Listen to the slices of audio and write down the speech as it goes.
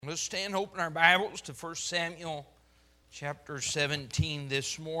Let's stand and open our Bibles to 1 Samuel chapter 17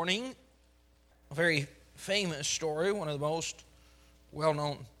 this morning. A very famous story, one of the most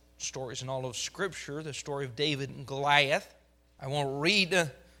well-known stories in all of Scripture, the story of David and Goliath. I won't read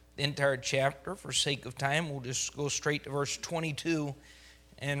the entire chapter for sake of time. We'll just go straight to verse 22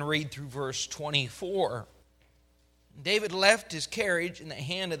 and read through verse 24. David left his carriage in the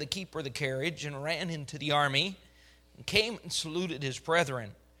hand of the keeper of the carriage and ran into the army and came and saluted his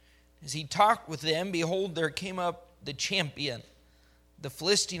brethren. As he talked with them, behold, there came up the champion, the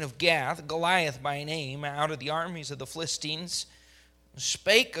Philistine of Gath, Goliath by name, out of the armies of the Philistines,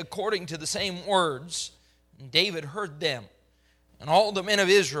 spake according to the same words, and David heard them. And all the men of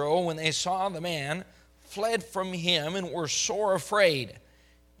Israel, when they saw the man, fled from him and were sore afraid.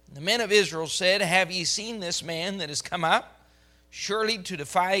 And the men of Israel said, Have ye seen this man that is come up? Surely to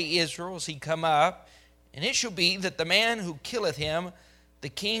defy Israel is he come up. And it shall be that the man who killeth him, the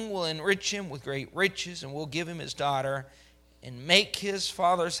king will enrich him with great riches, and will give him his daughter, and make his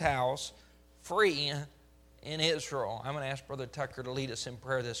father's house free in Israel. I'm going to ask Brother Tucker to lead us in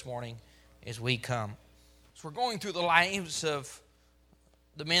prayer this morning as we come. So we're going through the lives of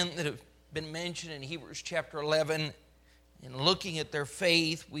the men that have been mentioned in Hebrews chapter 11, and looking at their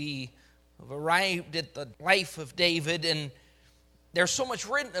faith, we have arrived at the life of David, and there's so much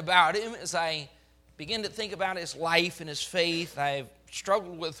written about him. As I begin to think about his life and his faith, I've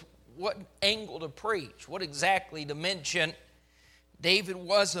struggled with what angle to preach, what exactly to mention. David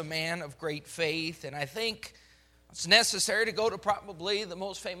was a man of great faith, and I think it's necessary to go to probably the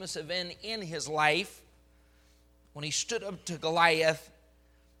most famous event in his life, when he stood up to Goliath.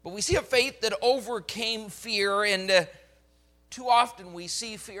 But we see a faith that overcame fear, and too often we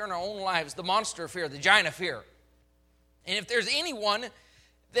see fear in our own lives, the monster fear, the giant of fear. And if there's anyone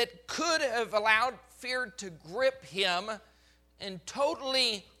that could have allowed fear to grip him and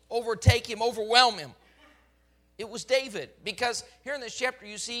totally overtake him, overwhelm him, it was David. Because here in this chapter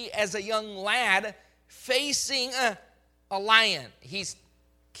you see as a young lad facing a lion. He's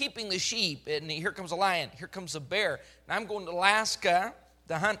keeping the sheep, and here comes a lion, here comes a bear. And I'm going to Alaska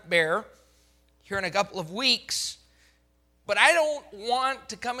to hunt bear here in a couple of weeks, but I don't want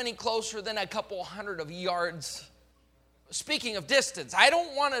to come any closer than a couple hundred of yards. Speaking of distance, I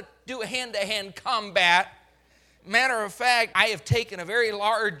don't want to do a hand-to-hand combat. Matter of fact, I have taken a very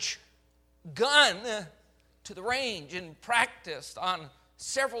large gun to the range and practiced on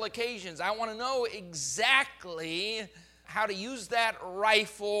several occasions. I want to know exactly how to use that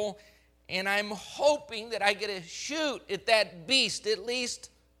rifle, and I'm hoping that I get a shoot at that beast at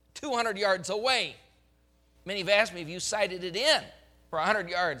least 200 yards away. Many have asked me, have you sighted it in for 100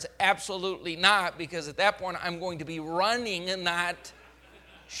 yards? Absolutely not, because at that point I'm going to be running and not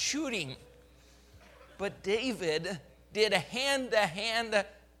shooting. But David did a hand-to-hand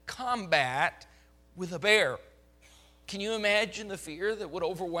combat with a bear. Can you imagine the fear that would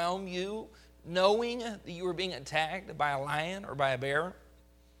overwhelm you knowing that you were being attacked by a lion or by a bear?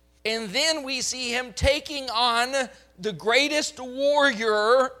 And then we see him taking on the greatest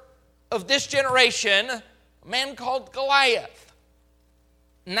warrior of this generation, a man called Goliath.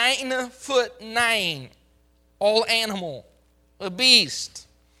 9'9", all animal, a beast.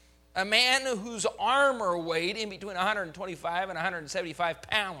 A man whose armor weighed in between 125 and 175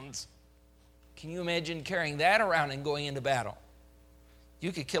 pounds. Can you imagine carrying that around and going into battle?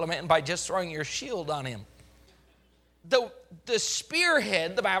 You could kill a man by just throwing your shield on him. The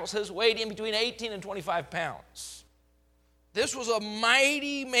spearhead, the Bible says, weighed in between 18 and 25 pounds. This was a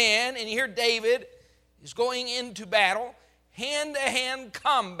mighty man, and here David is going into battle, hand-to-hand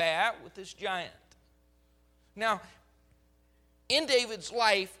combat with this giant. Now, in David's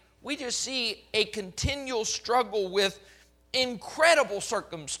life, we just see a continual struggle with incredible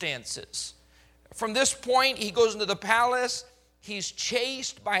circumstances. From this point, he goes into the palace. He's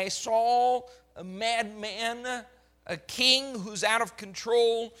chased by Saul, a madman, a king who's out of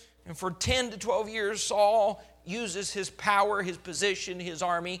control. And for 10 to 12 years, Saul uses his power, his position, his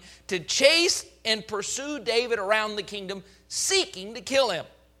army to chase and pursue David around the kingdom, seeking to kill him.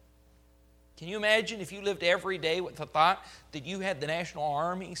 Can you imagine if you lived every day with the thought that you had the national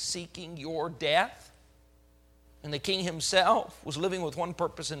army seeking your death? And the king himself was living with one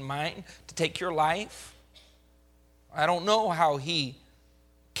purpose in mind, to take your life? I don't know how he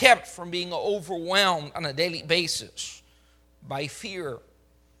kept from being overwhelmed on a daily basis by fear.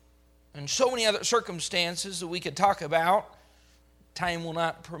 And so many other circumstances that we could talk about. Time will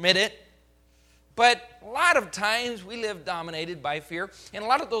not permit it. But a lot of times we live dominated by fear, and a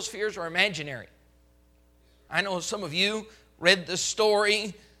lot of those fears are imaginary. I know some of you read the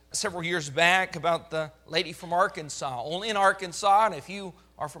story several years back about the lady from Arkansas. Only in Arkansas, and if you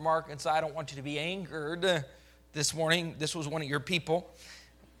are from Arkansas, I don't want you to be angered this morning. This was one of your people.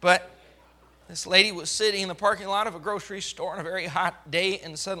 But this lady was sitting in the parking lot of a grocery store on a very hot day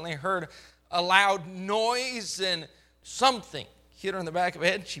and suddenly heard a loud noise and something hit her in the back of the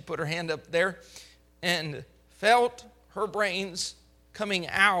head. She put her hand up there and felt her brains coming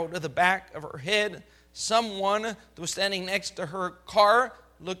out of the back of her head. Someone that was standing next to her car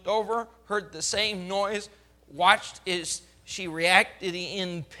looked over, heard the same noise, watched as she reacted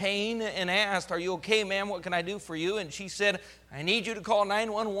in pain and asked, "Are you okay, ma'am? What can I do for you?" And she said, "I need you to call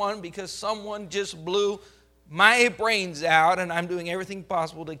 911 because someone just blew my brains out and I'm doing everything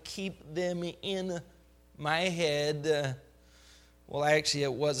possible to keep them in my head." Well, actually,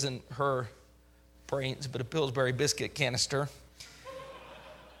 it wasn't her brains, but a Pillsbury biscuit canister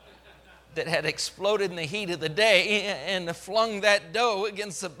that had exploded in the heat of the day and flung that dough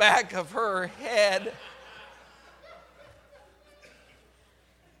against the back of her head.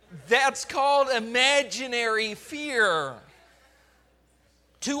 That's called imaginary fear.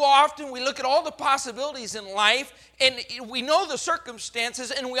 Too often we look at all the possibilities in life and we know the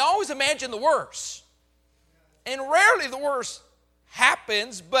circumstances and we always imagine the worst. And rarely the worst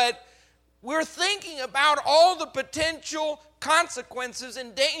happens, but we're thinking about all the potential consequences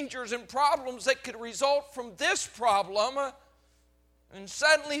and dangers and problems that could result from this problem. And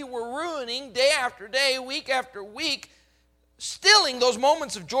suddenly we're ruining day after day, week after week, stealing those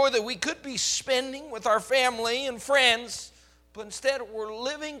moments of joy that we could be spending with our family and friends, but instead we're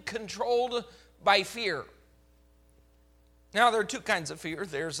living controlled by fear. Now, there are two kinds of fear.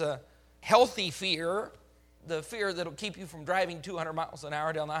 There's a healthy fear, the fear that'll keep you from driving 200 miles an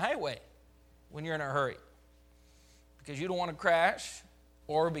hour down the highway when you're in a hurry, because you don't want to crash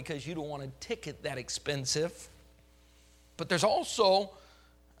or because you don't want a ticket that expensive. But there's also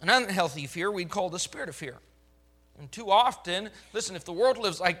an unhealthy fear we'd call the spirit of fear. And too often, listen, if the world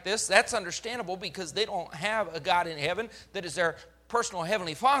lives like this, that's understandable because they don't have a God in heaven that is their personal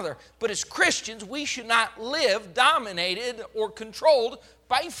heavenly Father. But as Christians, we should not live dominated or controlled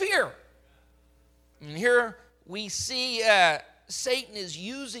by fear. And here we see Satan is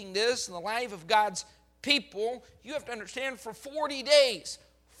using this in the life of God's people. You have to understand, for 40 days,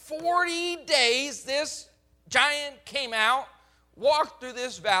 this giant came out, walked through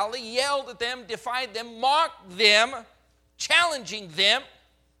this valley, yelled at them, defied them, mocked them, challenging them.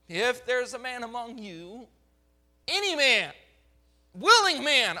 If there's a man among you, any man, willing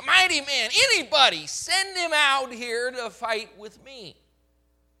man, mighty man, anybody, send him out here to fight with me.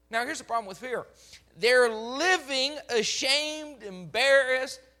 Now, here's the problem with fear. They're living ashamed,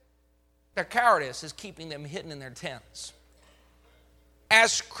 embarrassed. Their cowardice is keeping them hidden in their tents.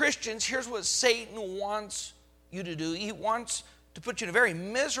 As Christians, here's what Satan wants you to do. He wants to put you in a very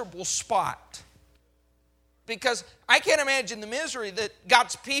miserable spot. Because I can't imagine the misery that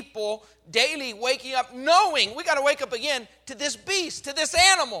God's people daily waking up knowing we got to wake up again to this beast, to this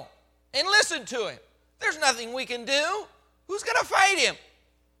animal, and listen to him. There's nothing we can do. Who's going to fight him?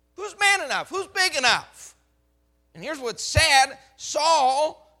 Who's man enough? Who's big enough? And here's what's sad.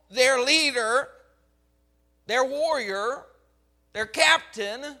 Saul, their leader, their warrior, their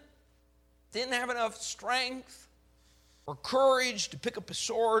captain, didn't have enough strength or courage to pick up a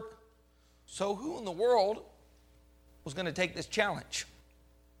sword. So who in the world was going to take this challenge?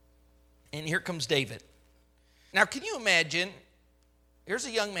 And here comes David. Now, can you imagine, here's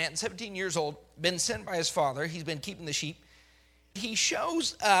a young man, 17 years old, been sent by his father. He's been keeping the sheep. He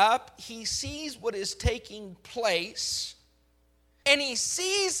shows up, he sees what is taking place, and he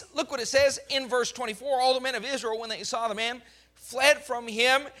sees, look what it says in verse 24, all the men of Israel, when they saw the man, fled from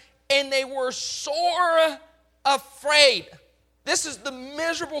him, and they were sore afraid. This is the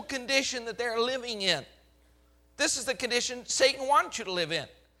miserable condition that they're living in. This is the condition Satan wants you to live in.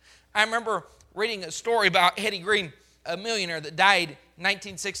 I remember reading a story about Hetty Green, a millionaire that died in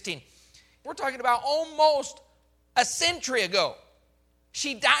 1916. We're talking about almost a century ago.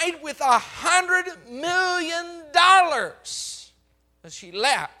 She died with $100 million that she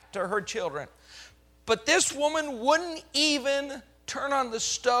left to her children. But this woman wouldn't even turn on the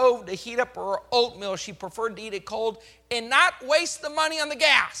stove to heat up her oatmeal. She preferred to eat it cold and not waste the money on the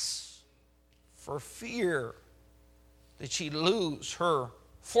gas for fear that she'd lose her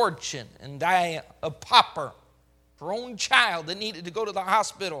fortune and die a pauper. Her own child that needed to go to the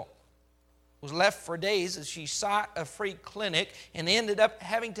hospital was left for days as she sought a free clinic and ended up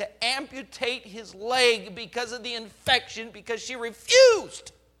having to amputate his leg because of the infection, because she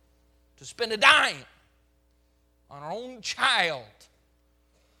refused to spend a dime on her own child.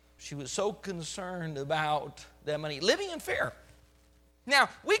 She was so concerned about that money, living in fear. Now,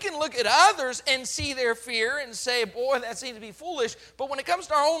 we can look at others and see their fear and say, boy, that seems to be foolish. But when it comes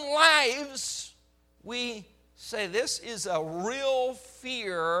to our own lives, we say, this is a real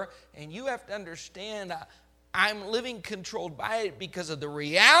fear, and you have to understand, I'm living controlled by it because of the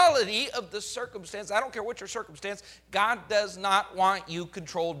reality of the circumstance. I don't care what your circumstance, God does not want you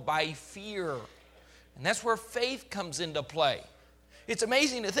controlled by fear. And that's where faith comes into play. It's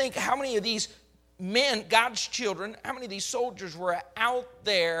amazing to think how many of these men, God's children, how many of these soldiers were out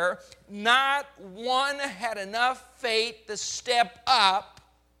there, not one had enough faith to step up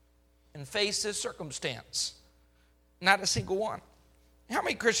and face this circumstance. Not a single one. How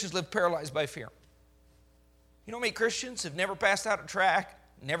many Christians live paralyzed by fear? You know how many Christians have never passed out a tract,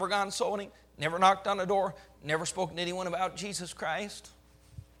 never gone soul winning, never knocked on a door, never spoken to anyone about Jesus Christ?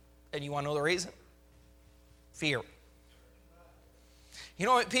 And you want to know the reason? Fear. You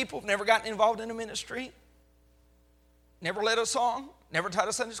know what people have never gotten involved in a ministry? Never led a song, never taught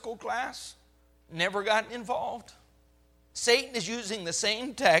a Sunday school class, never gotten involved. Satan is using the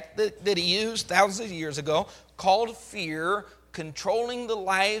same tactic that he used thousands of years ago, called fear, controlling the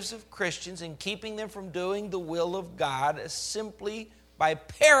lives of Christians and keeping them from doing the will of God simply by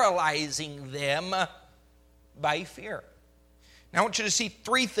paralyzing them by fear. Now I want you to see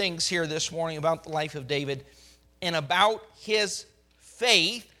three things here this morning about the life of David and about his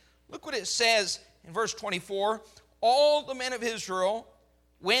faith. Look what it says in verse 24. All the men of Israel,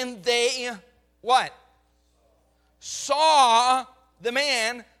 when they, what? Saw the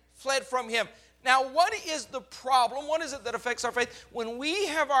man, fled from him. Now, what is the problem? What is it that affects our faith? When we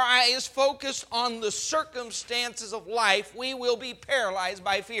have our eyes focused on the circumstances of life, we will be paralyzed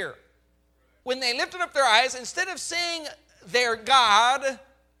by fear. When they lifted up their eyes, instead of seeing their God,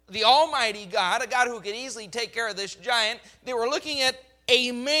 the Almighty God, a God who could easily take care of this giant, they were looking at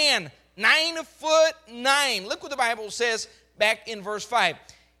a man, 9'9". Look what the Bible says back in verse 5.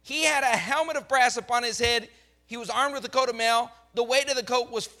 He had a helmet of brass upon his head. He was armed with a coat of mail. The weight of the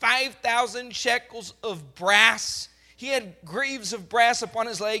coat was 5,000 shekels of brass. He had greaves of brass upon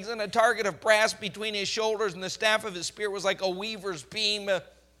his legs and a target of brass between his shoulders, and the staff of his spear was like a weaver's beam.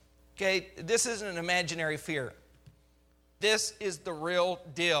 Okay, this isn't an imaginary fear. This is the real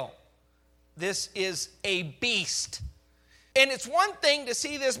deal. This is a beast. And it's one thing to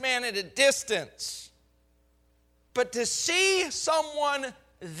see this man at a distance, but to see someone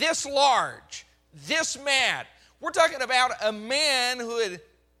this large, this mad. We're talking about a man who had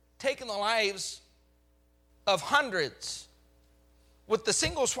taken the lives of hundreds with the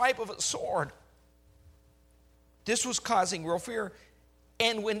single swipe of a sword. This was causing real fear.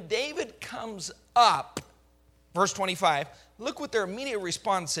 And when David comes up, verse 25, look what their immediate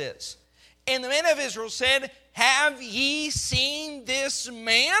response is. And the men of Israel said, have ye seen this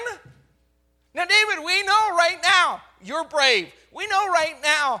man? Now, David, we know right now you're brave. We know right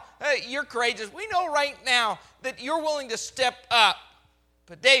now you're courageous. We know right now that you're willing to step up.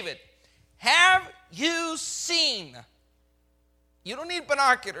 But David, have you seen? You don't need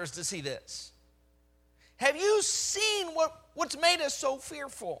binoculars to see this. Have you seen what's made us so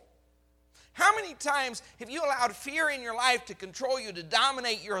fearful? How many times have you allowed fear in your life to control you, to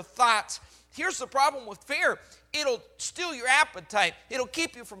dominate your thoughts? Here's the problem with fear. It'll steal your appetite. It'll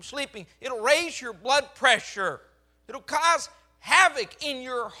keep you from sleeping. It'll raise your blood pressure. It'll cause havoc in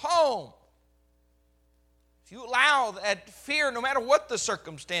your home. If you allow that fear, no matter what the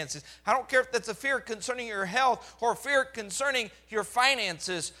circumstances, I don't care if that's a fear concerning your health or a fear concerning your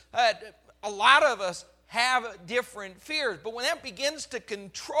finances. A lot of us have different fears. But when that begins to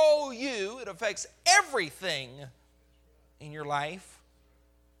control you, it affects everything in your life.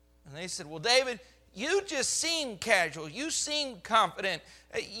 And they said, well, David, you just seem casual. You seem confident.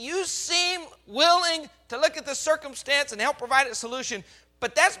 You seem willing to look at the circumstance and help provide a solution.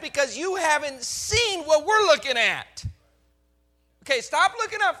 But that's because you haven't seen what we're looking at. Okay, stop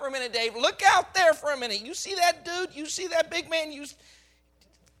looking up for a minute, Dave. Look out there for a minute. You see that dude? You see that big man?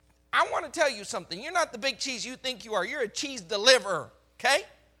 I want to tell you something. You're not the big cheese you think you are. You're a cheese deliverer, okay?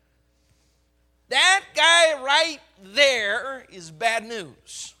 That guy right there is bad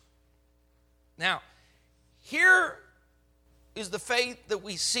news. Now, here is the faith that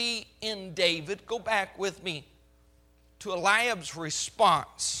we see in David. Go back with me to Eliab's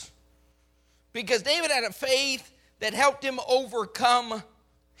response. Because David had a faith that helped him overcome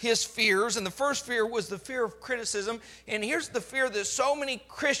his fears. And the first fear was the fear of criticism. And here's the fear that so many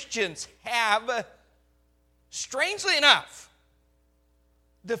Christians have. Strangely enough,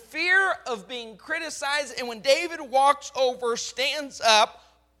 the fear of being criticized. And when David walks over, stands up,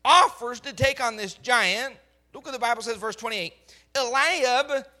 offers to take on this giant. Look what the Bible says, verse 28.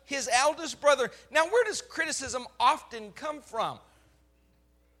 Eliab, his eldest brother. Now, where does criticism often come from?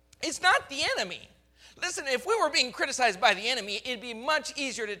 It's not the enemy. Listen, if we were being criticized by the enemy, it'd be much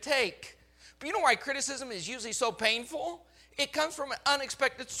easier to take. But you know why criticism is usually so painful? It comes from an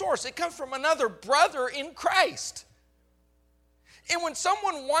unexpected source. It comes from another brother in Christ. And when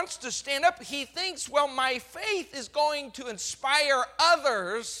someone wants to stand up, he thinks, well, my faith is going to inspire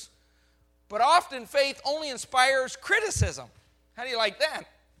others. But often faith only inspires criticism. How do you like that?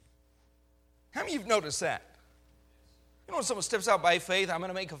 How many of you have noticed that? You know, when someone steps out by faith, I'm going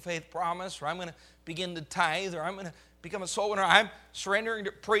to make a faith promise, or I'm going to begin to tithe, or I'm going to become a soul winner, I'm surrendering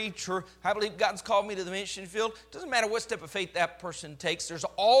to preach, or I believe God's called me to the mission field. It doesn't matter what step of faith that person takes. There's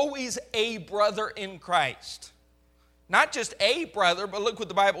always a brother in Christ. Not just a brother, but look what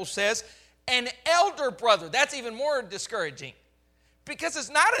the Bible says, an elder brother. That's even more discouraging. Because it's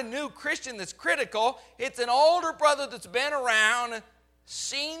not a new Christian that's critical. It's an older brother that's been around,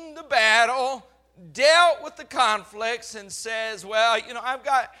 seen the battle, dealt with the conflicts, and says, well, you know,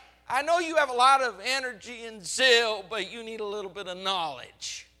 I know you have a lot of energy and zeal, but you need a little bit of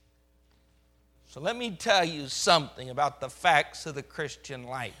knowledge. So let me tell you something about the facts of the Christian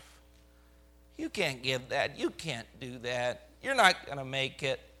life. You can't give that. You can't do that. You're not going to make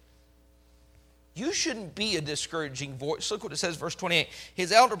it. You shouldn't be a discouraging voice. Look what it says, verse 28.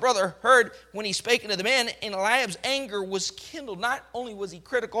 His elder brother heard when he spake unto the men, and Eliab's anger was kindled. Not only was he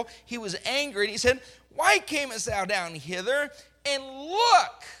critical, he was angry. And he said, why camest thou down hither? And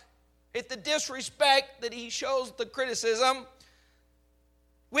look at the disrespect that he shows, the criticism.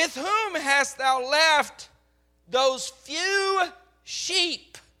 With whom hast thou left those few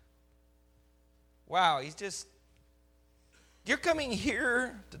sheep? Wow, you're coming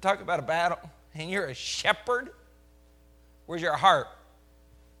here to talk about a battle, and you're a shepherd? Where's your heart?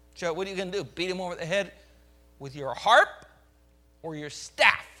 So what are you going to do? Beat him over the head with your harp or your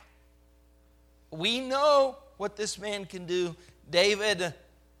staff? We know what this man can do. David,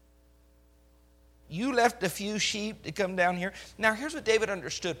 you left a few sheep to come down here. Now, here's what David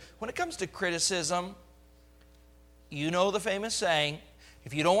understood. When it comes to criticism, you know the famous saying,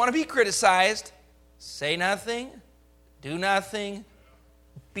 if you don't want to be criticized, say nothing, do nothing,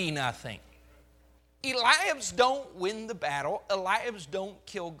 be nothing. Eliabs don't win the battle. Eliabs don't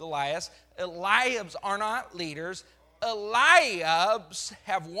kill Goliath. Eliabs are not leaders. Eliabs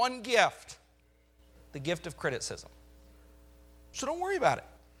have one gift, the gift of criticism. So don't worry about it.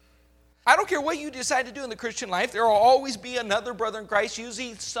 I don't care what you decide to do in the Christian life. There will always be another brother in Christ,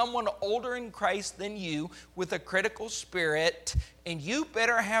 usually someone older in Christ than you with a critical spirit, and you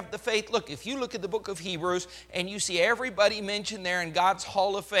better have the faith. Look, if you look at the book of Hebrews and you see everybody mentioned there in God's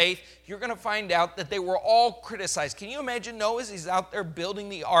hall of faith, you're going to find out that they were all criticized. Can you imagine Noah as he's out there building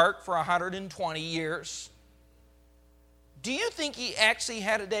the ark for 120 years? Do you think he actually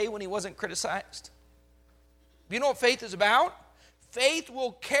had a day when he wasn't criticized? You know what faith is about? Faith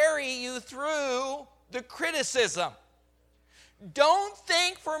will carry you through the criticism. Don't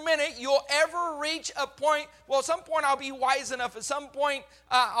think for a minute you'll ever reach a point, well, at some point I'll be wise enough, at some point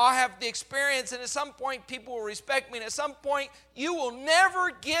I'll have the experience, and at some point people will respect me, and at some point you will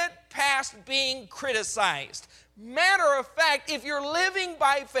never get past being criticized. Matter of fact, if you're living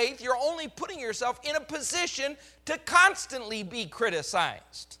by faith, you're only putting yourself in a position to constantly be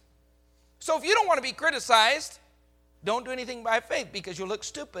criticized. So if you don't want to be criticized, don't do anything by faith, because you'll look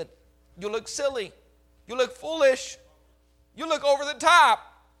stupid. You'll look silly. You look foolish. You look over the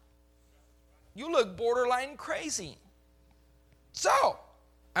top. You look borderline crazy. So,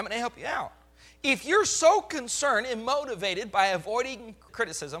 I'm going to help you out. If you're so concerned and motivated by avoiding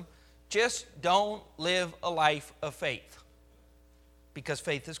criticism, just don't live a life of faith, because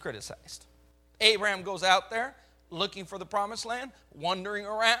faith is criticized. Abraham goes out there looking for the promised land, wandering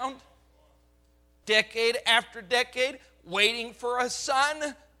around, decade after decade, waiting for a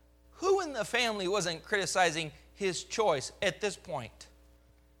son. Who in the family wasn't criticizing his choice at this point?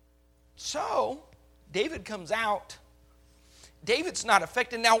 So, David comes out. David's not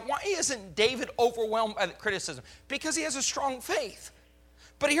affected. Now, why isn't David overwhelmed by the criticism? Because he has a strong faith.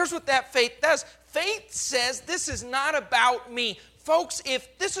 But here's what that faith does. Faith says, this is not about me. Folks,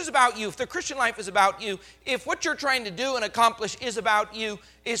 if this is about you, if the Christian life is about you, if what you're trying to do and accomplish is about you,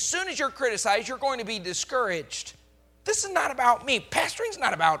 as soon as you're criticized, you're going to be discouraged. This is not about me. Pastoring's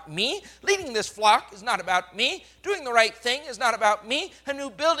not about me. Leading this flock is not about me. Doing the right thing is not about me. A new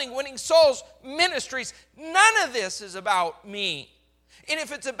building, winning souls, ministries, none of this is about me. And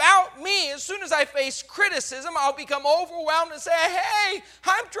if it's about me, as soon as I face criticism, I'll become overwhelmed and say, hey,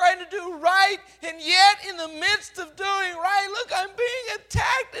 I'm trying to do right, and yet in the midst of doing right, look, I'm being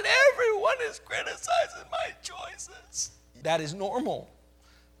attacked, and everyone is criticizing my choices. That is normal.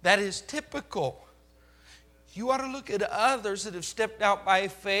 That is typical. You ought to look at others that have stepped out by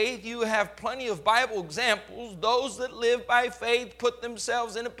faith. You have plenty of Bible examples. Those that live by faith put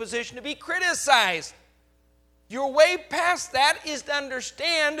themselves in a position to be criticized. Your way past that is to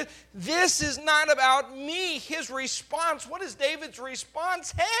understand this is not about me. His response, what is David's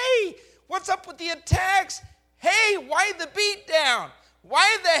response? Hey, what's up with the attacks? Hey, why the beatdown?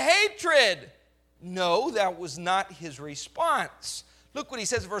 Why the hatred? No, that was not his response. Look what he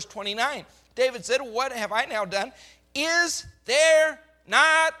says in verse 29. David said, what have I now done? Is there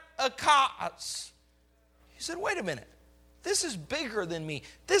not a cause? He said, wait a minute. This is bigger than me.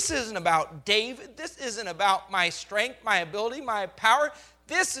 This isn't about David. This isn't about my strength, my ability, my power.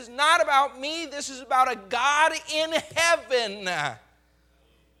 This is not about me. This is about a God in heaven.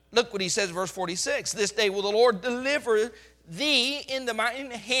 Look what he says in verse 46. This day will the Lord deliver thee into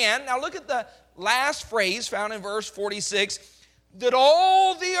mine hand. Now look at the last phrase found in verse 46. That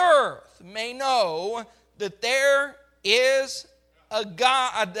all the earth may know that there is a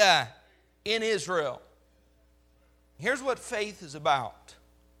God in Israel. Here's what faith is about.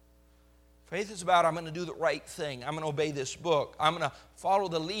 Faith is about, I'm going to do the right thing. I'm going to obey this book. I'm going to follow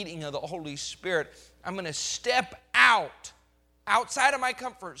the leading of the Holy Spirit. I'm going to step outside of my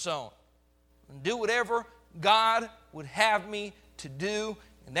comfort zone and do whatever God would have me to do.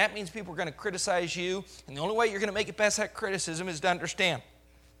 And that means people are going to criticize you. And the only way you're going to make it past that criticism is to understand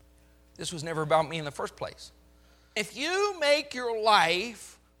this was never about me in the first place. If you make your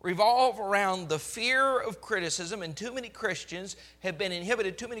life revolve around the fear of criticism, and too many Christians have been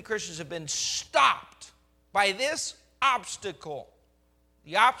inhibited, too many Christians have been stopped by this obstacle,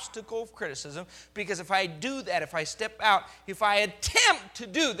 the obstacle of criticism, because if I do that, if I step out, if I attempt to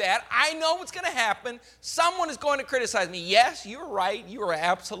do that, I know what's going to happen. Someone is going to criticize me. Yes, you're right. You are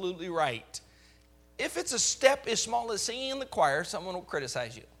absolutely right. If it's a step as small as singing in the choir, someone will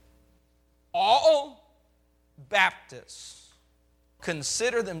criticize you. All Baptists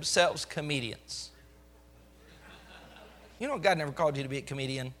consider themselves comedians. You know, God never called you to be a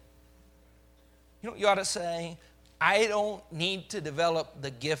comedian. You know what you ought to say? I don't need to develop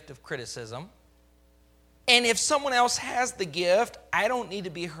the gift of criticism. And if someone else has the gift, I don't need to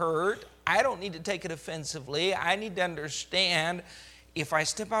be hurt. I don't need to take it offensively. I need to understand if I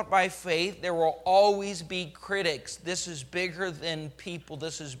step out by faith, there will always be critics. This is bigger than people.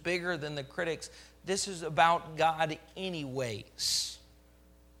 This is bigger than the critics. This is about God anyways.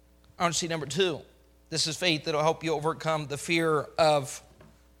 I want to see number 2. This is faith that will help you overcome the fear of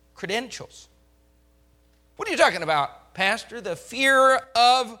credentials. What are you talking about, Pastor? The fear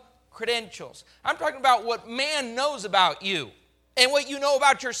of credentials. I'm talking about what man knows about you and what you know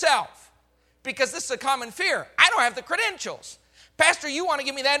about yourself. Because this is a common fear. I don't have the credentials. Pastor, you want to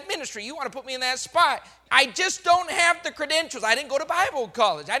give me that ministry. You want to put me in that spot. I just don't have the credentials. I didn't go to Bible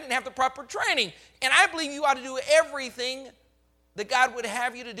college. I didn't have the proper training. And I believe you ought to do everything that God would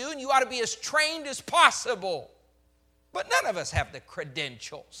have you to do, and you ought to be as trained as possible. But none of us have the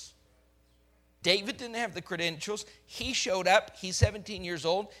credentials. David didn't have the credentials. He showed up. He's 17 years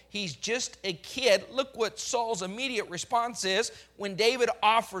old. He's just a kid. Look what Saul's immediate response is when David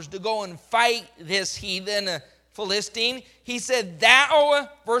offers to go and fight this heathen Philistine. He said, thou,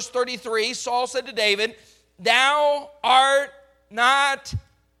 verse 33, Saul said to David, thou art not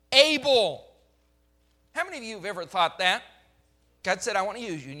able. How many of you have ever thought that? God said, I want to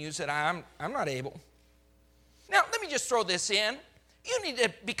use you. And you said, I'm not able. Now, let me just throw this in. You need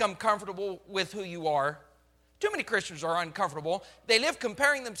to become comfortable with who you are. Too many Christians are uncomfortable. They live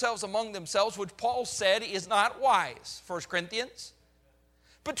comparing themselves among themselves, which Paul said is not wise, 1 Corinthians.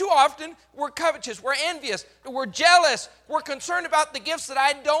 But too often, we're covetous, we're envious, we're jealous, we're concerned about the gifts that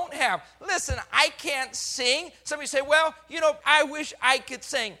I don't have. Listen, I can't sing. Somebody say, well, I wish I could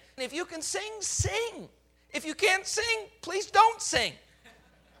sing. And if you can sing, sing. If you can't sing, please don't sing.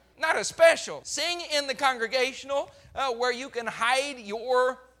 Not a special. Sing in the congregational where you can hide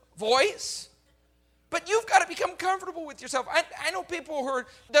your voice. But you've got to become comfortable with yourself. I know people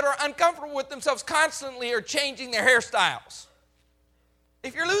that are uncomfortable with themselves constantly are changing their hairstyles.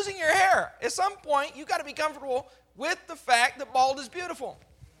 If you're losing your hair, at some point, you've got to be comfortable with the fact that bald is beautiful.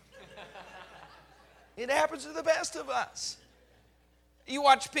 It happens to the best of us. You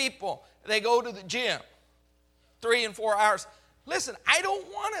watch people, they go to the gym 3 and 4 hours. Listen, I don't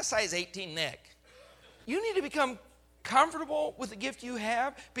want a size 18 neck. You need to become comfortable with the gift you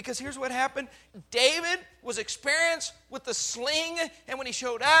have, because here's what happened. David was experienced with the sling, and when he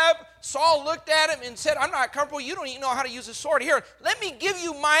showed up, Saul looked at him and said, I'm not comfortable. You don't even know how to use a sword. Here, let me give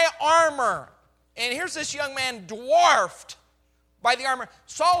you my armor. And here's this young man dwarfed by the armor.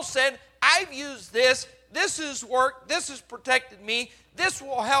 Saul said, I've used this This has worked. This has protected me. This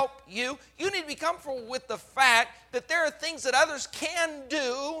will help you. You need to be comfortable with the fact that there are things that others can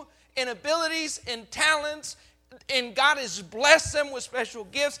do, and abilities and talents, and God has blessed them with special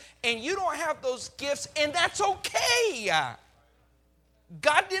gifts, and you don't have those gifts, and that's okay.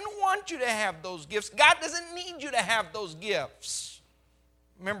 God didn't want you to have those gifts. God doesn't need you to have those gifts.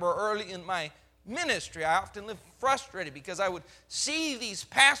 Remember, early in my ministry, I often lived frustrated because I would see these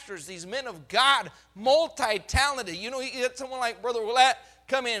pastors, these men of God, multi-talented. You get someone like Brother Willett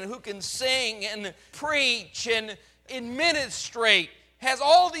come in who can sing and preach and administrate, has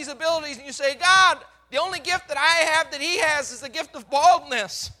all these abilities, and you say, God, the only gift that I have that he has is the gift of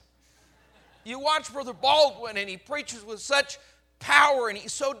baldness. You watch Brother Baldwin, and he preaches with such power, and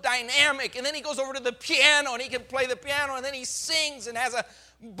he's so dynamic, and then he goes over to the piano, and he can play the piano, and then he sings and has a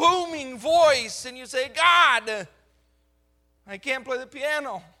booming voice, and you say, God, I can't play the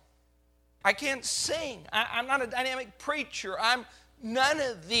piano. I can't sing. I'm not a dynamic preacher. I'm none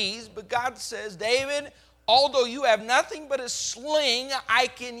of these, but God says, David, although you have nothing but a sling, I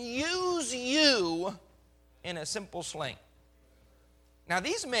can use you in a simple sling. Now,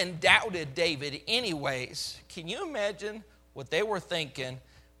 these men doubted David anyways. Can you imagine what they were thinking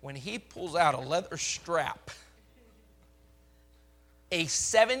when he pulls out a leather strap? A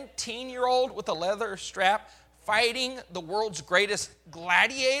 17-year-old with a leather strap fighting the world's greatest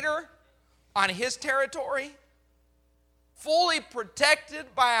gladiator on his territory, fully protected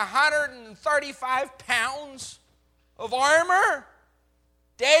by 135 pounds of armor?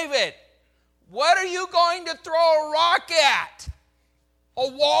 David, what are you going to throw a rock at? A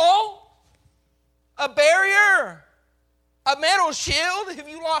wall? A barrier? A metal shield? Have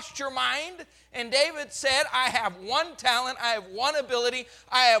you lost your mind? And David said, I have one talent, I have one ability,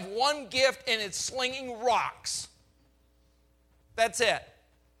 I have one gift, and it's slinging rocks. That's it.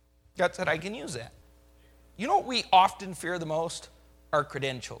 God said, I can use that. You know what we often fear the most? Our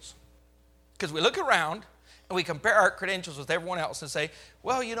credentials. Because we look around and we compare our credentials with everyone else and say,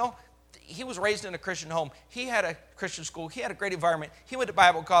 well, he was raised in a Christian home. He had a Christian school. He had a great environment. He went to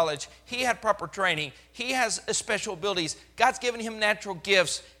Bible college. He had proper training. He has special abilities. God's given him natural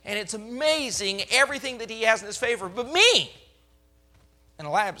gifts. And it's amazing everything that he has in his favor. But me, and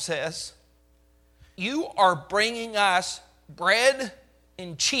Eliab says, you are bringing us bread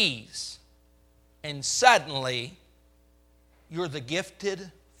and cheese. And suddenly, you're the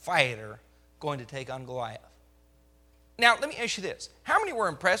gifted fighter going to take on Goliath. Now, let me ask you this. How many were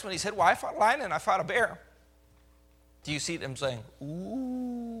impressed when he said, well, I fought a lion and I fought a bear? Do you see them saying,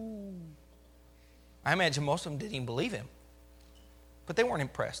 ooh? I imagine most of them didn't even believe him. But they weren't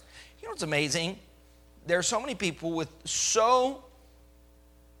impressed. You know what's amazing? There are so many people with so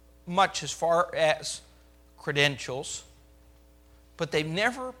much as far as credentials, but they've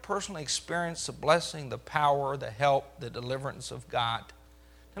never personally experienced the blessing, the power, the help, the deliverance of God.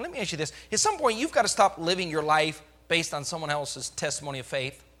 Now, let me ask you this. At some point, you've got to stop living your life based on someone else's testimony of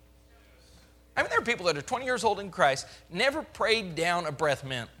faith. I mean, there are people that are 20 years old in Christ, never prayed down a breath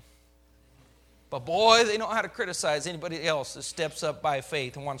mint. But boy, they know how to criticize anybody else that steps up by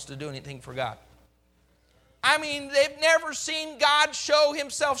faith and wants to do anything for God. I mean, they've never seen God show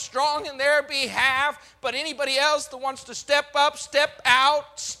himself strong in their behalf, but anybody else that wants to step up, step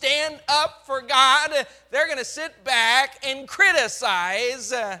out, stand up for God, they're going to sit back and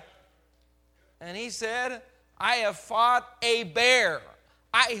criticize. And he said, I have fought a bear.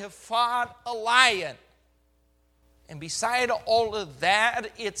 I have fought a lion. And beside all of that,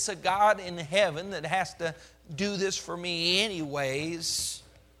 it's a God in heaven that has to do this for me anyways.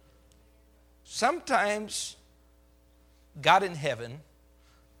 Sometimes God in heaven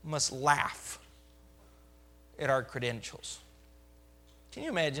must laugh at our credentials. Can you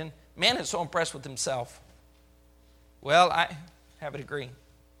imagine? Man is so impressed with himself. Well, I have a degree.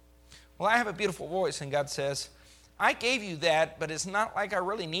 Well, I have a beautiful voice, and God says, I gave you that, but it's not like I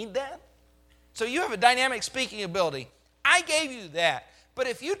really need that. So you have a dynamic speaking ability. I gave you that. But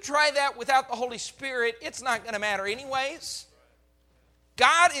if you try that without the Holy Spirit, it's not going to matter anyways.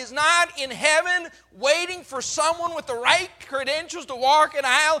 God is not in heaven waiting for someone with the right credentials to walk an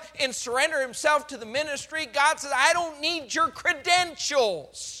aisle and surrender himself to the ministry. God says, I don't need your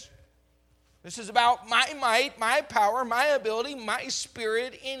credentials. This is about my might, my power, my ability, my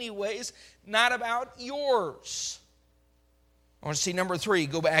spirit anyways, not about yours. I want to see number 3.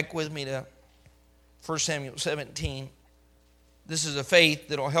 Go back with me to 1 Samuel 17. This is a faith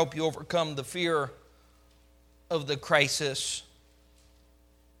that will help you overcome the fear of the crisis.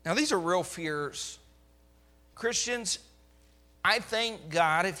 Now, these are real fears. Christians, I thank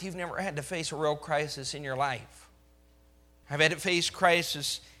God if you've never had to face a real crisis in your life. I've had to face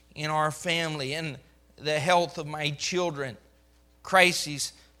crisis in our family, and the health of my children,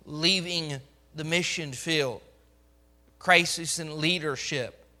 crises leaving the mission field, crisis in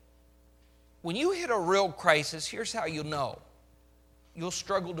leadership. When you hit a real crisis, here's how you'll know. You'll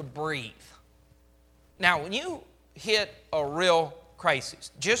struggle to breathe. Now, when you hit a real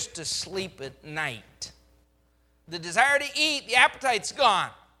crisis, just to sleep at night, the desire to eat, the appetite's gone.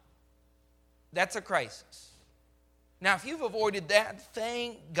 That's a crisis. Now, if you've avoided that,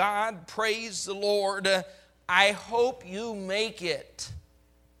 thank God, praise the Lord. I hope you make it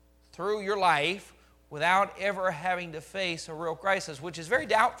through your life without ever having to face a real crisis, which is very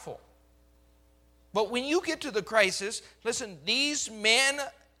doubtful. But when you get to the crisis, listen, these men,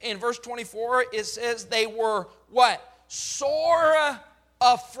 in verse 24, it says they were what? Sore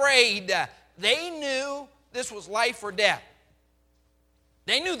afraid. They knew this was life or death.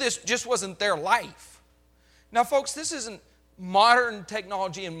 They knew this just wasn't their life. Now, folks, this isn't modern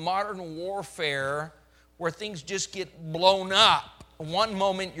technology and modern warfare where things just get blown up. One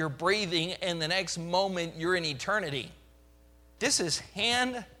moment you're breathing and the next moment you're in eternity. This is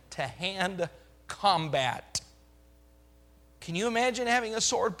hand-to-hand combat. Can you imagine having a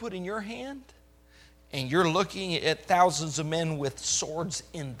sword put in your hand? And you're looking at thousands of men with swords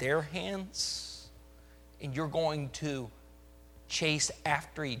in their hands? And you're going to chase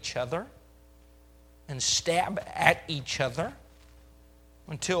after each other and stab at each other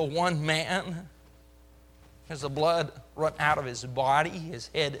until one man has the blood run out of his body, his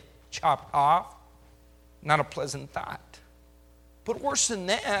head chopped off. Not a pleasant thought. But worse than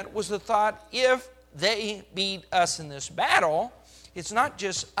that was the thought, if they beat us in this battle, it's not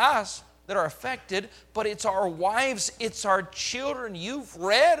just us that are affected, but it's our wives, it's our children. You've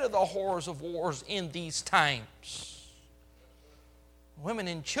read of the horrors of wars in these times. Women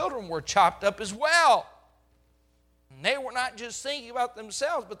and children were chopped up as well. And they were not just thinking about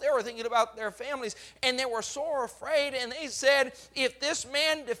themselves, but they were thinking about their families. And they were sore afraid, and they said, if this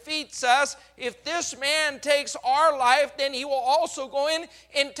man defeats us, if this man takes our life, then he will also go in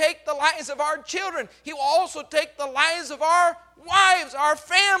and take the lives of our children. He will also take the lives of our wives, our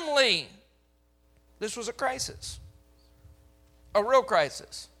family. This was a crisis. A real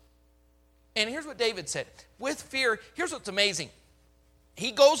crisis. And here's what David said. With fear, here's what's amazing.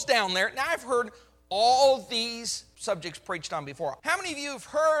 He goes down there. Now, I've heard all these subjects preached on before. How many of you have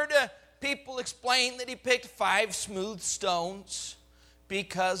heard people explain that he picked 5 smooth stones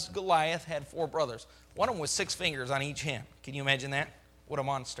because Goliath had 4 brothers? One of them with 6 fingers on each hand. Can you imagine that? What a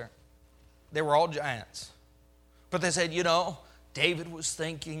monster. They were all giants. But they said, David was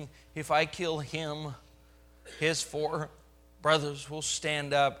thinking, if I kill him, his 4 brothers will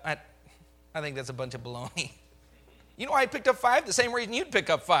stand up. I think that's a bunch of baloney. You know why I picked up 5? The same reason you'd pick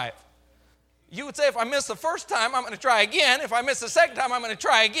up 5. You would say, if I miss the first time, I'm going to try again. If I miss the second time, I'm going to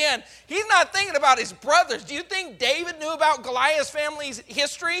try again. He's not thinking about his brothers. Do you think David knew about Goliath's family's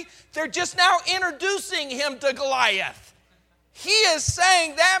history? They're just now introducing him to Goliath. He is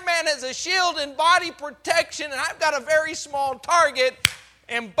saying that man has a shield and body protection, and I've got a very small target.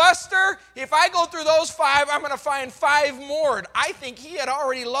 And Buster, if I go through those 5, I'm going to find 5 more. I think he had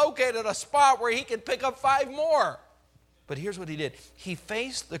already located a spot where he could pick up 5 more. But here's what he did. He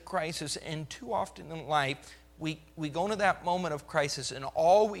faced the crisis, and too often in life, we go into that moment of crisis, and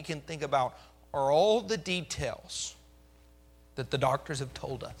all we can think about are all the details that the doctors have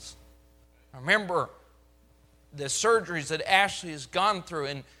told us. I remember the surgeries that Ashley has gone through,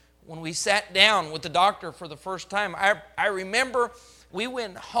 and when we sat down with the doctor for the first time, I remember we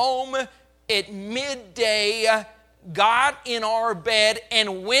went home at midday, got in our bed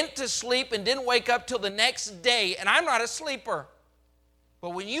and went to sleep and didn't wake up till the next day. And I'm not a sleeper.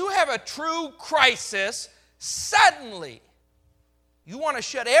 But when you have a true crisis, suddenly you want to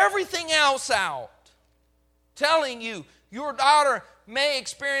shut everything else out. Telling you, your daughter may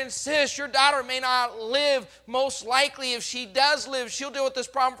experience this, your daughter may not live. Most likely, if she does live, she'll deal with this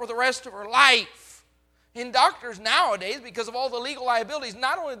problem for the rest of her life. And doctors nowadays, because of all the legal liabilities,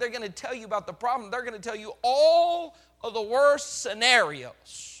 not only are they going to tell you about the problem, they're going to tell you all of the worst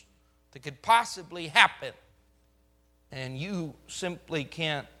scenarios that could possibly happen. And you simply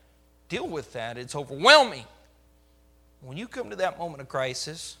can't deal with that. It's overwhelming. When you come to that moment of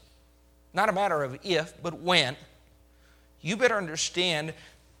crisis, not a matter of if, but when, you better understand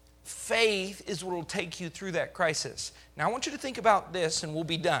faith is what will take you through that crisis. Now, I want you to think about this, and we'll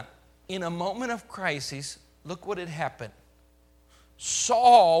be done. In a moment of crisis, look what had happened.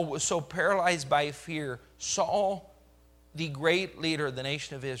 Saul was so paralyzed by fear. Saul, the great leader of the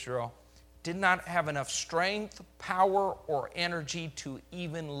nation of Israel, did not have enough strength, power, or energy to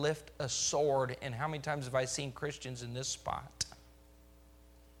even lift a sword. And how many times have I seen Christians in this spot?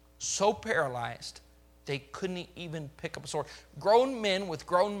 So paralyzed They couldn't even pick up a sword. Grown men with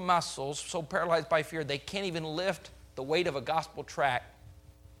grown muscles, so paralyzed by fear, they can't even lift the weight of a gospel tract.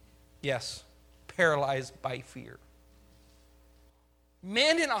 Yes, paralyzed by fear.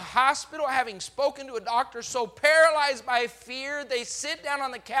 Men in a hospital having spoken to a doctor, so paralyzed by fear, they sit down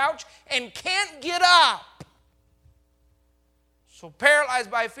on the couch and can't get up. So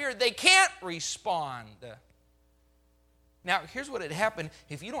paralyzed by fear, they can't respond. Now, here's what had happened.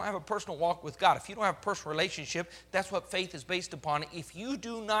 If you don't have a personal walk with God, if you don't have a personal relationship, that's what faith is based upon. If you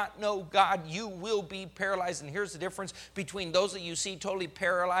do not know God, you will be paralyzed. And here's the difference between those that you see totally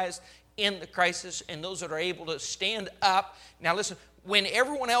paralyzed in the crisis and those that are able to stand up. Now, listen, when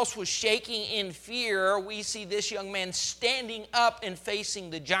everyone else was shaking in fear, we see this young man standing up and facing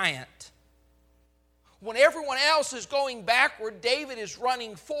the giant. When everyone else is going backward, David is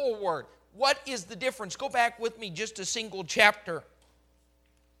running forward. What is the difference? Go back with me just a single chapter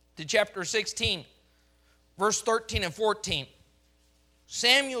to chapter 16, verse 13 and 14.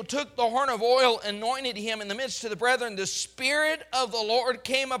 Samuel took the horn of oil, anointed him in the midst of the brethren. The Spirit of the Lord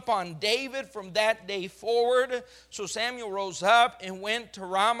came upon David from that day forward. So Samuel rose up and went to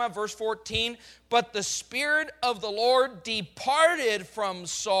Ramah, verse 14. But the Spirit of the Lord departed from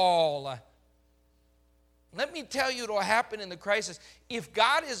Saul. Let me tell you what will happen in the crisis. If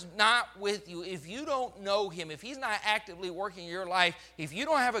God is not with you, if you don't know Him, if He's not actively working in your life, if you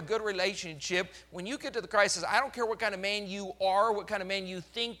don't have a good relationship, when you get to the crisis, I don't care what kind of man you are, what kind of man you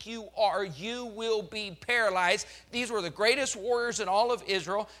think you are, you will be paralyzed. These were the greatest warriors in all of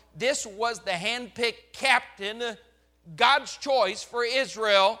Israel. This was the handpicked captain, God's choice for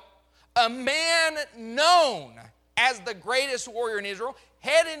Israel, a man known as the greatest warrior in Israel,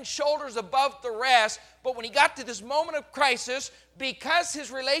 head and shoulders above the rest. But when he got to this moment of crisis, because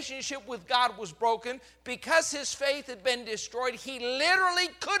his relationship with God was broken, because his faith had been destroyed, he literally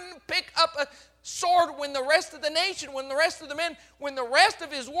couldn't pick up a sword when the rest of the nation, when the rest of the men, when the rest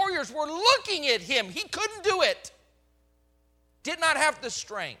of his warriors were looking at him. He couldn't do it. Did not have the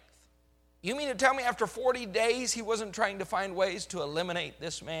strength. You mean to tell me after 40 days he wasn't trying to find ways to eliminate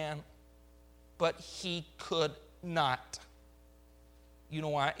this man? But he could not. You know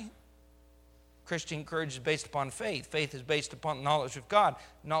why? Christian courage is based upon faith. Faith is based upon knowledge of God.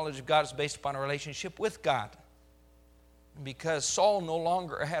 Knowledge of God is based upon a relationship with God. Because Saul no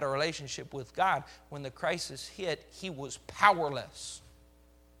longer had a relationship with God, when the crisis hit, he was powerless.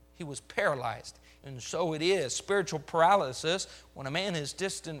 He was paralyzed. And so it is. Spiritual paralysis, when a man is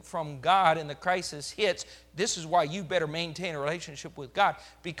distant from God and the crisis hits, this is why you better maintain a relationship with God.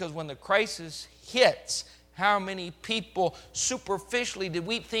 Because when the crisis hits, how many people superficially did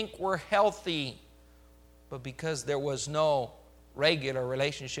we think were healthy? But because there was no regular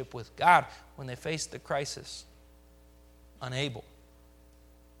relationship with God, when they faced the crisis, unable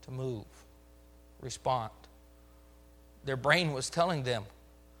to move, respond. Their brain was telling them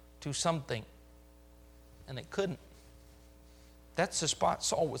to something, and they couldn't. That's the spot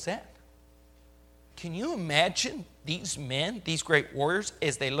Saul was at. Can you imagine these men, these great warriors,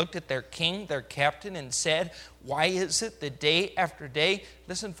 as they looked at their king, their captain, and said, why is it that day after day?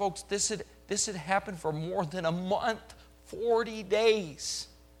 Listen, folks, this had happened for more than a month, 40 days.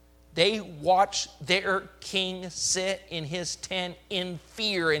 They watched their king sit in his tent in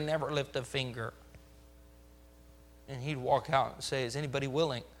fear and never lift a finger. And he'd walk out and say, is anybody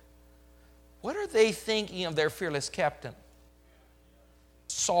willing? What are they thinking of their fearless captain?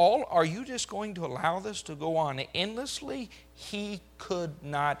 Saul, are you just going to allow this to go on endlessly? He could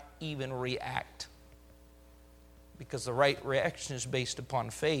not even react. Because the right reaction is based upon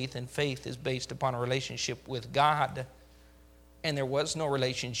faith, and faith is based upon a relationship with God. And there was no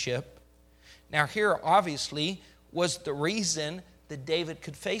relationship. Now here, obviously, was the reason that David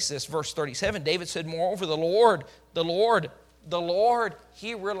could face this. Verse 37, David said, moreover, the Lord,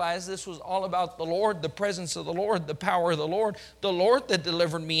 he realized this was all about the Lord, the presence of the Lord, the power of the Lord that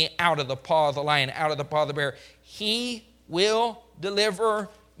delivered me out of the paw of the lion, out of the paw of the bear. He will deliver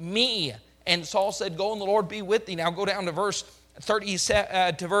me. And Saul said, go and the Lord be with thee. Now go down to verse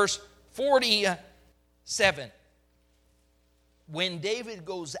 47. When David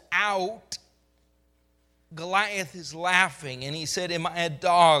goes out, Goliath is laughing, and he said, am I a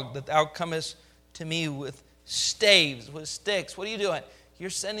dog that thou comest to me with staves, with sticks? What are you doing? You're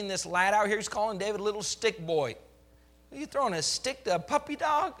sending this lad out here. He's calling David a little stick boy. Are you throwing a stick to a puppy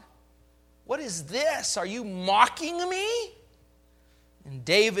dog? What is this? Are you mocking me? And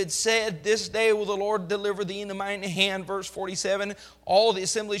David said, this day will the Lord deliver thee into mine hand. Verse 47, all the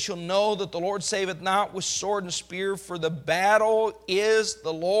assembly shall know that the Lord saveth not with sword and spear, for the battle is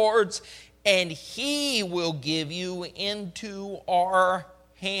the Lord's, and He will give you into our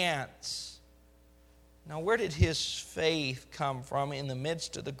hands. Now, where did his faith come from in the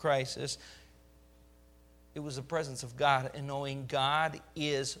midst of the crisis? It was the presence of God and knowing God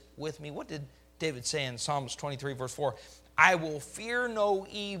is with me. What did David say in Psalms 23, verse 4? I will fear no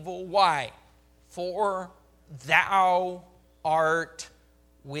evil. Why? For thou art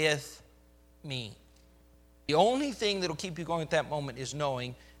with me. The only thing that will keep you going at that moment is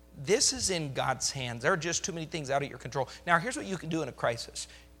knowing this is in God's hands. There are just too many things out of your control. Now, here's what you can do in a crisis.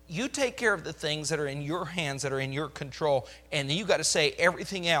 You take care of the things that are in your hands, that are in your control, and then you got to say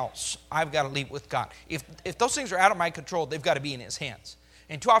everything else, I've got to leave with God. If those things are out of my control, they've got to be in His hands.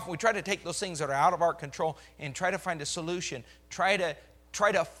 And too often we try to take those things that are out of our control and try to find a solution. Try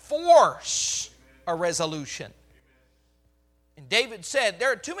to force a resolution. And David said,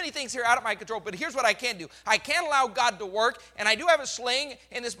 there are too many things here out of my control, but here's what I can do. I can't allow God to work, and I do have a sling,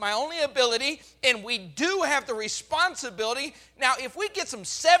 and it's my only ability, and we do have the responsibility. Now, if we get some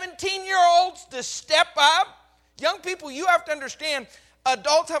 17-year-olds to step up, young people, you have to understand,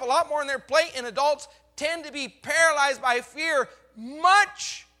 adults have a lot more on their plate, and adults tend to be paralyzed by fear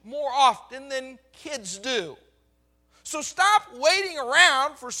much more often than kids do. So stop waiting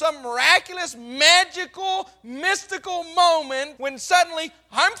around for some miraculous, magical, mystical moment when suddenly,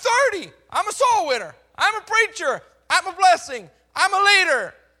 I'm 30, I'm a soul winner, I'm a preacher, I'm a blessing, I'm a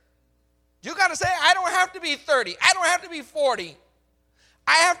leader. You got to say, I don't have to be 30, I don't have to be 40.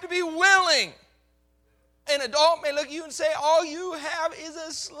 I have to be willing. An adult may look at you and say, all you have is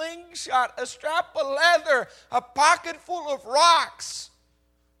a slingshot, a strap of leather, a pocket full of rocks.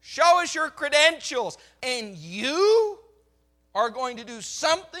 Show us your credentials. And you are going to do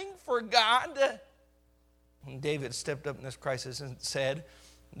something for God. And David stepped up in this crisis and said,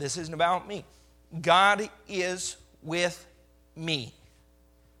 this isn't about me. God is with me.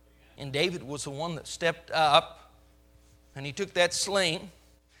 And David was the one that stepped up, and he took that sling,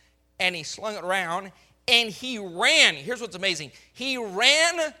 and he slung it around, and he ran. Here's what's amazing. He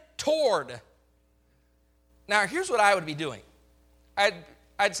ran toward. Now, here's what I would be doing.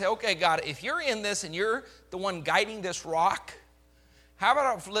 I'd say, okay, God, if you're in this and you're the one guiding this rock, how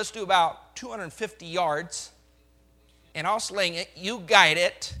about let's do about 250 yards, and I'll sling it, you guide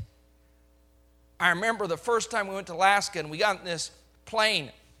it. I remember the first time we went to Alaska and we got in this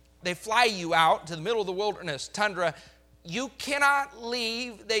plane. They fly you out to the middle of the wilderness, tundra. You cannot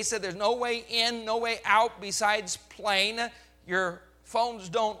leave. They said there's no way in, no way out besides plane. Your phones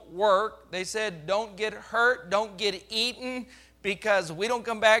don't work. They said don't get hurt, don't get eaten, because we don't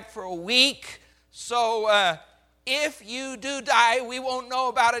come back for a week. So if you do die, we won't know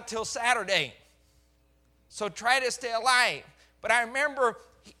about it till Saturday. So try to stay alive. But I remember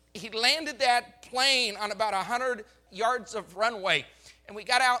he landed that plane on about 100 yards of runway. And we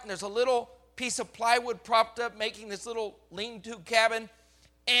got out, and there's a little piece of plywood propped up, making this little lean-to cabin.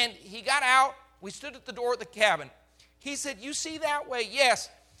 And he got out. We stood at the door of the cabin. He said, you see that way? Yes.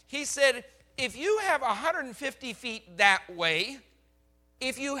 He said, if you have 150 feet that way,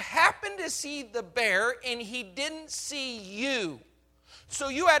 if you happen to see the bear and he didn't see you, so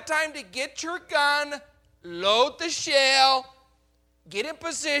you had time to get your gun, load the shell, get in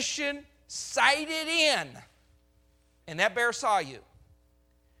position, sight it in, and that bear saw you.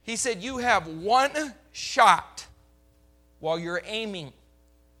 He said, you have one shot while you're aiming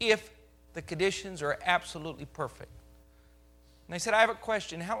if the conditions are absolutely perfect. And I said, I have a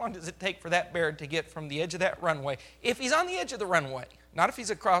question. How long does it take for that bear to get from the edge of that runway? If he's on the edge of the runway, not if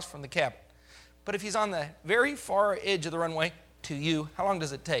he's across from the cabin, but if he's on the very far edge of the runway to you, how long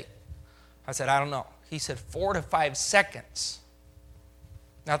does it take? I said, I don't know. He said, 4 to 5 seconds.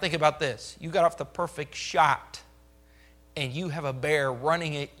 Now think about this. You got off the perfect shot, and you have a bear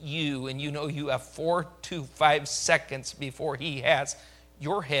running at you, and you know you have 4 to 5 seconds before he has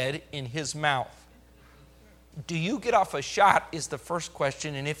your head in his mouth. Do you get off a shot is the first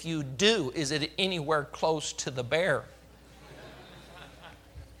question, and if you do, is it anywhere close to the bear?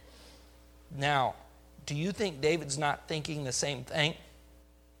 Now, do you think David's not thinking the same thing?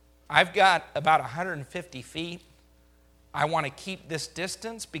 I've got about 150 feet. I want to keep this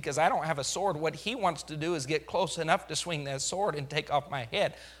distance because I don't have a sword. What he wants to do is get close enough to swing that sword and take off my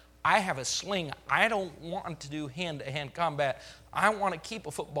head. I have a sling. I don't want to do hand-to-hand combat. I want to keep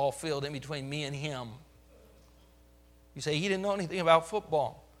a football field in between me and him. You say, he didn't know anything about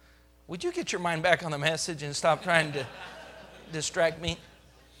football. Would you get your mind back on the message and stop trying to distract me?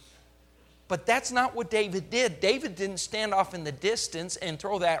 But that's not what David did. David didn't stand off in the distance and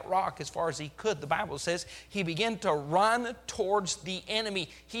throw that rock as far as he could. The Bible says he began to run towards the enemy.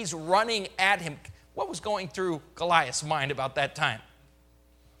 He's running at him. What was going through Goliath's mind about that time?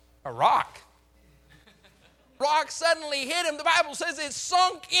 A rock. rock suddenly hit him. The Bible says it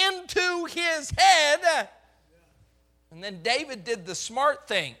sunk into his head. And then David did the smart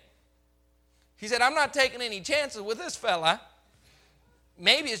thing. He said, I'm not taking any chances with this fella.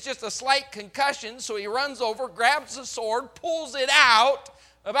 Maybe it's just a slight concussion. So he runs over, grabs the sword, pulls it out.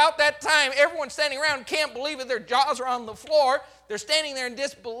 About that time, everyone standing around can't believe it. Their jaws are on the floor. They're standing there in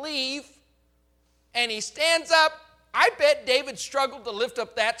disbelief. And he stands up. I bet David struggled to lift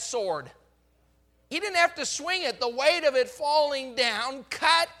up that sword. He didn't have to swing it. The weight of it falling down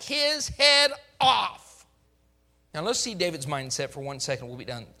cut his head off. Now let's see David's mindset for 1 second. We'll be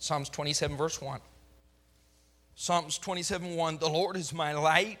done. Psalms 27, verse 1. Psalms 27, 1. The Lord is my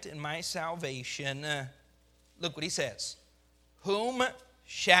light and my salvation. Look what he says. Whom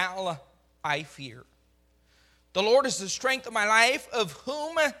shall I fear? The Lord is the strength of my life. Of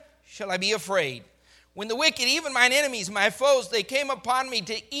whom shall I be afraid? When the wicked, even mine enemies, my foes, they came upon me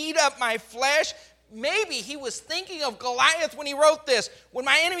to eat up my flesh. Maybe he was thinking of Goliath when he wrote this. When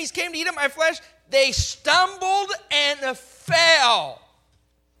my enemies came to eat up my flesh, they stumbled and fell.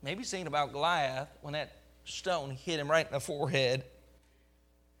 Maybe he's thinking about Goliath when that stone hit him right in the forehead.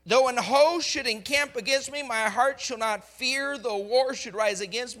 Though an host should encamp against me, my heart shall not fear. Though war should rise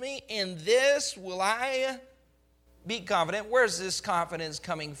against me, in this will I be confident. Where's this confidence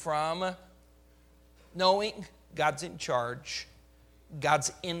coming from? Knowing God's in charge.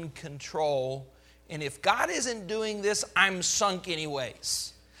 God's in control. And if God isn't doing this, I'm sunk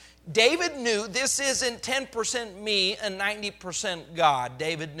anyways. David knew this isn't 10% me and 90% God.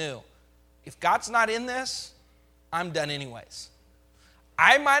 David knew. If God's not in this, I'm done anyways.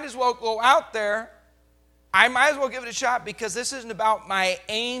 I might as well go out there. I might as well give it a shot because this isn't about my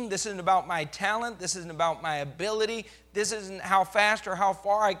aim. This isn't about my talent. This isn't about my ability. This isn't how fast or how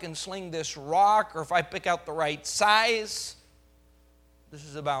far I can sling this rock or if I pick out the right size. This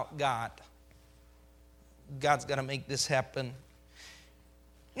is about God. God's got to make this happen.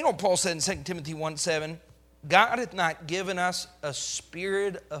 You know what Paul said in 2 Timothy 1:7? God hath not given us a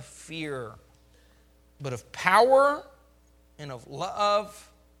spirit of fear, but of power and of love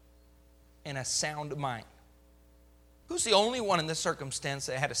and a sound mind. Who's the only one in this circumstance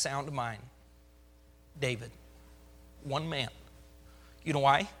that had a sound mind? David. One man. You know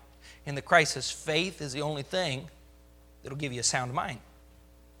why? In the crisis, faith is the only thing that'll give you a sound mind.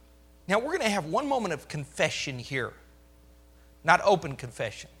 Now, we're going to have one moment of confession here. Not open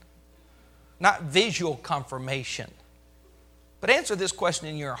confession. Not visual confirmation. But answer this question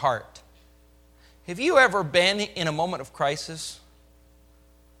in your heart. Have you ever been in a moment of crisis,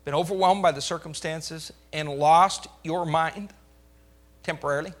 been overwhelmed by the circumstances, and lost your mind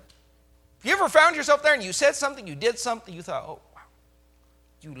temporarily? Have you ever found yourself there and you said something, you did something, you thought, oh, wow.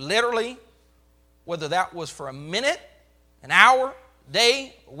 You literally, whether that was for a minute, an hour, a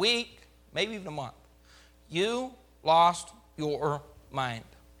day, a week, maybe even a month, you lost your mind.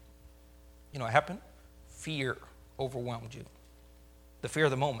 You know what happened? Fear overwhelmed you. The fear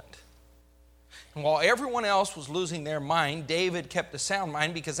of the moment. And while everyone else was losing their mind, David kept a sound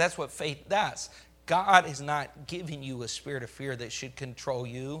mind because that's what faith does. God is not giving you a spirit of fear that should control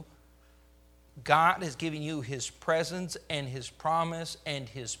you. God is giving you His presence and His promise and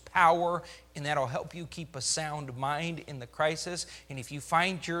His power, and that'll help you keep a sound mind in the crisis. And if you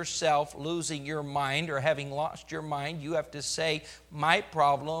find yourself losing your mind or having lost your mind, you have to say, my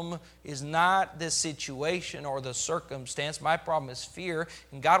problem is not this situation or the circumstance. My problem is fear,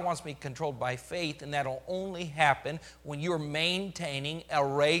 and God wants me controlled by faith, and that'll only happen when you're maintaining a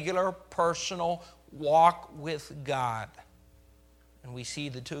regular, personal walk with God. And we see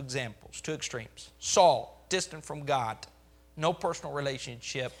the two examples, two extremes. Saul, distant from God, no personal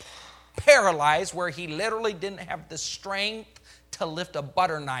relationship, paralyzed where he literally didn't have the strength to lift a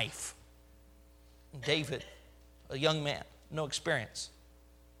butter knife. David, a young man, no experience,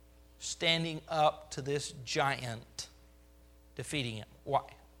 standing up to this giant, defeating him. Why?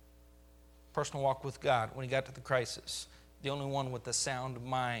 Personal walk with God. When he got to the crisis, the only one with a sound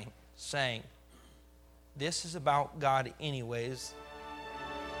mind saying, this is about God anyways.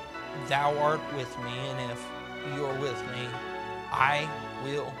 Thou art with me, and if you're with me, I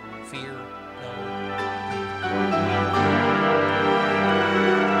will fear no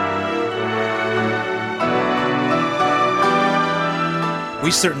evil.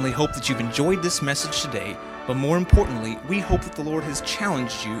 We certainly hope that you've enjoyed this message today, but more importantly, we hope that the Lord has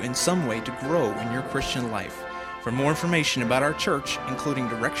challenged you in some way to grow in your Christian life. For more information about our church, including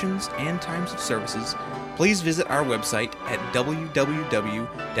directions and times of services, please visit our website at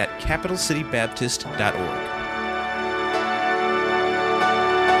www.capitalcitybaptist.org.